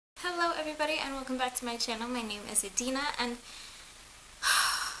Hello everybody and welcome back to my channel. My name is Adina and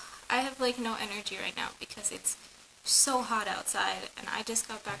I have like no energy right now because it's so hot outside and I just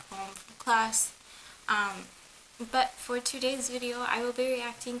got back home from class. But for today's video I will be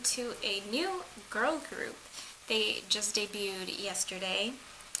reacting to a new girl group. They just debuted yesterday.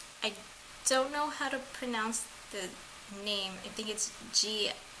 I don't know how to pronounce the name. I think it's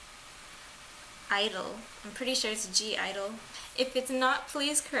I-DLE. I'm pretty sure it's I-DLE. If it's not,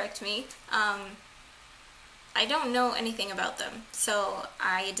 please correct me. I don't know anything about them, so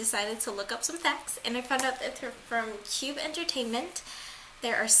I decided to look up some facts, and I found out that they're from Cube Entertainment.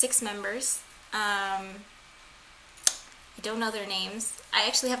 There are 6 members. I don't know their names. I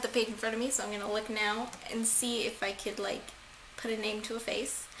actually have the page in front of me, so I'm gonna look now and see if I could like put a name to a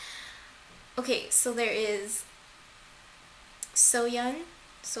face. Okay, so there is Soyeon,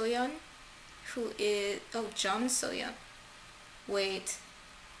 who is Jung Soyeon. Wait.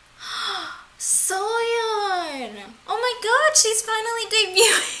 Soyeon! Oh my god, she's finally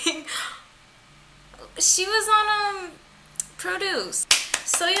debuting! She was on Produce.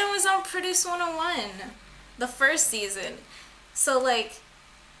 Soyeon was on Produce 101, the first season. So like,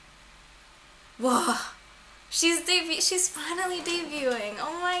 whoa. She's finally debuting.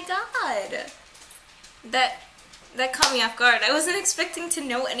 Oh my god. That caught me off guard. I wasn't expecting to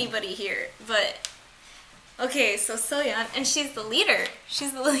know anybody here, but okay, so Soyeon, and she's the leader.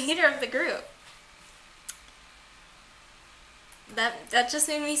 She's the leader of the group. That just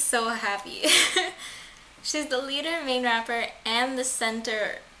made me so happy. She's the leader, main rapper, and the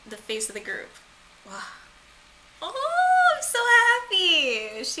center, the face of the group. Wow. Oh, I'm so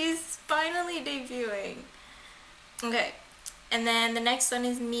happy. She's finally debuting. Okay, and then the next one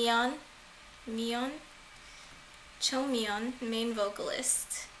is Miyeon. Cho Miyeon, main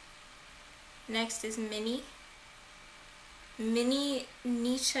vocalist. Next is Minnie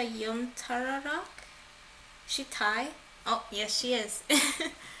Nisha Yontararak. She Thai? Oh, yes, she is.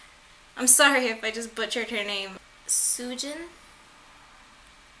 I'm sorry if I just butchered her name. Soojin,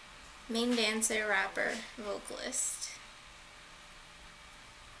 main dancer, rapper, vocalist.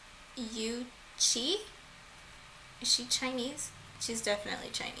 Yu Chi? Is she Chinese? She's definitely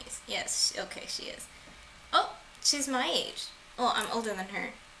Chinese. Yes, okay, she is. Oh, she's my age. Well, I'm older than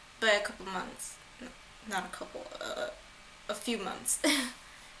her by a couple months. Not a couple, a few months.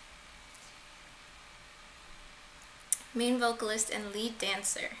 Main vocalist and lead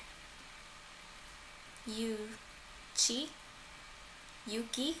dancer. Yuki?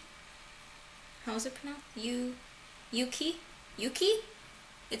 How is it pronounced? Yuki?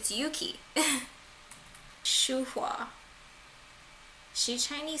 It's Yuki. Shuhua. She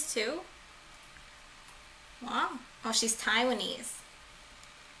Chinese too? Wow. Oh, she's Taiwanese.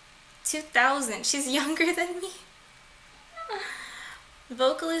 2000. She's younger than me.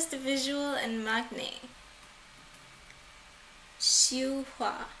 Vocalist, visual, and magne.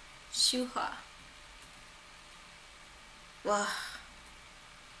 Shuhua. Wow.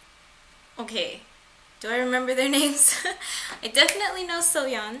 Okay. Do I remember their names? I definitely know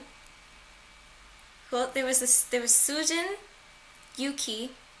Soyeon. Well, there was Soojin,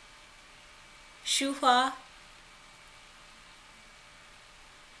 Yuki, Shuhua,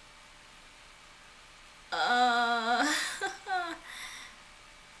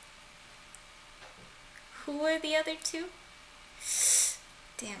 who were the other two?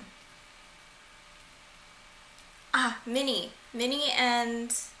 Damn. Minnie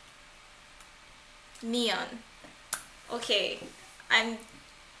and Neon. Okay, I'm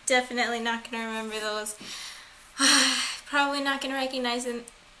definitely not gonna remember those. Probably not gonna recognize them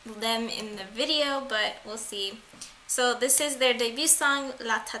in the video, but we'll see. So this is their debut song,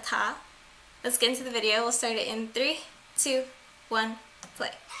 LATATA. Let's get into the video. We'll start it in 3, 2, 1,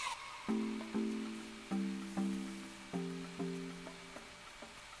 play.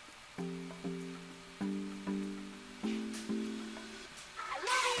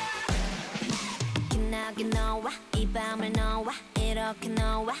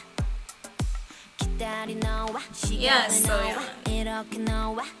 Yes, so yeah.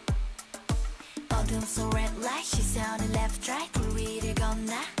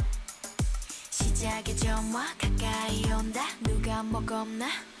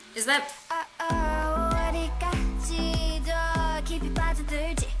 Is that?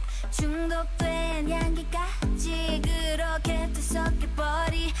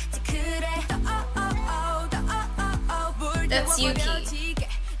 That's Yuki.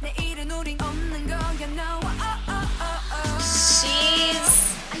 She's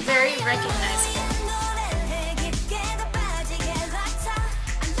very recognizable.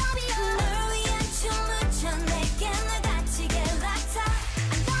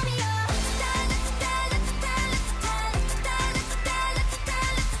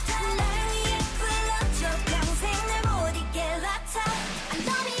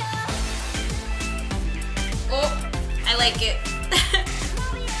 like it.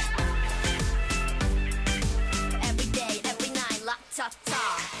 Every day, every night, LATATA.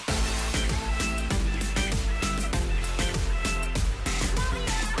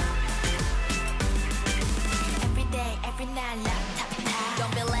 Every day, every night, LATATA.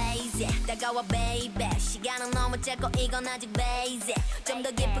 Don't be lazy, 다가와 baby. 시간은 너무 짧고 이건 아직 basic. 좀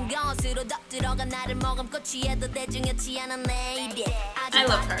더 깊은 곳으로 더 들어가 나를 머금고 취해도 대중이었지 않아 내일이. 아직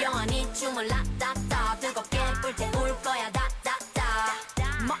화려한 이 춤을 LATATA. 뜨겁게 불태울 거야 다다다.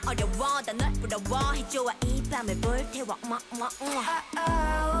 뭐 어려워 다 널 부러워 해줘와 이 밤을 불태워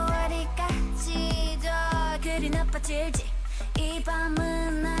어디까지 더 그리 나빠질지 이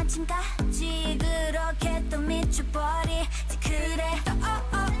밤은 아침까지 그렇게 또 미쳐버리지 그래 더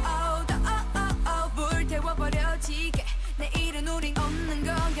불태워버려지게 내일은 우린 없는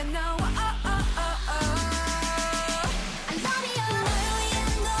거야 no I love you 널 위한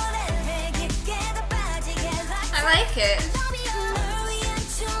노래를 깊게 더 빠지게 I like it.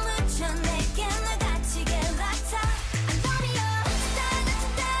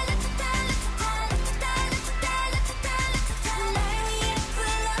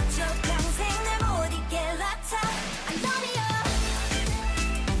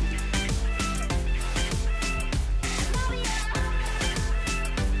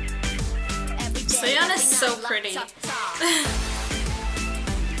 Soyeon is so pretty.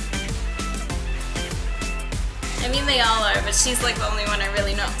 I mean, they all are, but she's like the only one I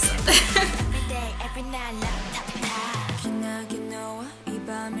really know. So.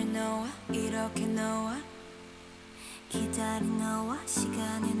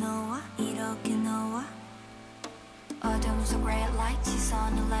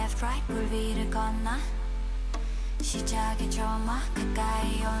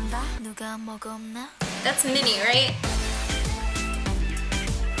 That's Minnie, right?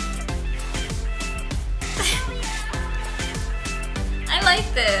 I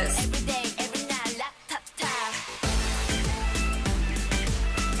like this. Every day, every night, LATATA.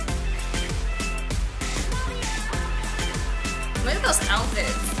 Look at those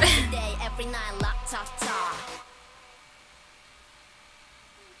outfits. Every day, every night, LATATA.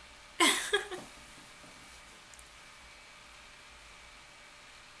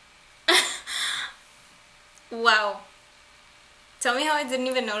 Wow. Tell me how I didn't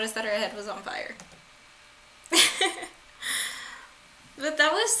even notice that her head was on fire. But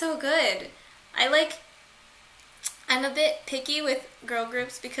that was so good. I'm a bit picky with girl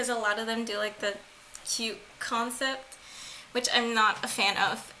groups because a lot of them do like the cute concept, which I'm not a fan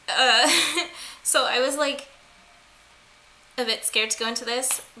of. So I was like a bit scared to go into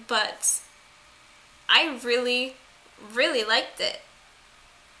this, but I really, really liked it.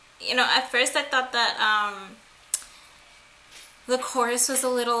 You know, at first I thought that the chorus was a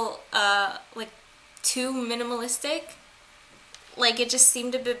little like too minimalistic. Like it just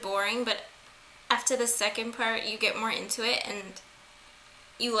seemed a bit boring, but after the second part you get more into it and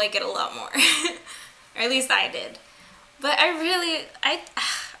you like it a lot more. Or at least I did. But I really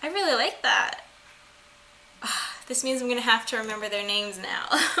like that. This means I'm gonna have to remember their names now.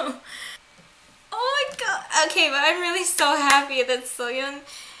 Oh my god. Okay, but I'm really so happy that Soyeon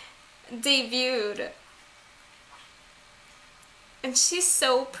debuted. And she's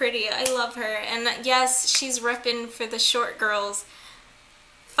so pretty. I love her. And yes, she's repping for the short girls.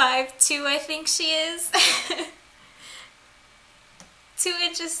 5'2" I think she is. 2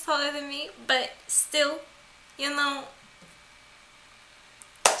 inches taller than me, but still, you know,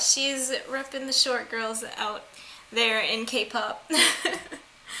 she's repping the short girls out there in K-pop.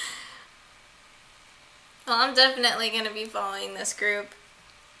 Well, I'm definitely gonna be following this group.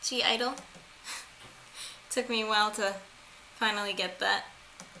 I-DLE. Took me a while to finally get that.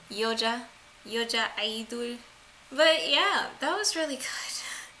 Yoja I-DLE. But yeah, that was really good.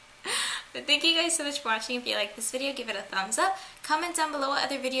 But thank you guys so much for watching. If you like this video, give it a thumbs up. Comment down below what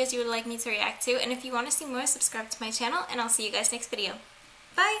other videos you would like me to react to. And if you want to see more, subscribe to my channel. And I'll see you guys next video.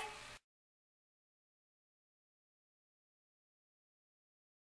 Bye!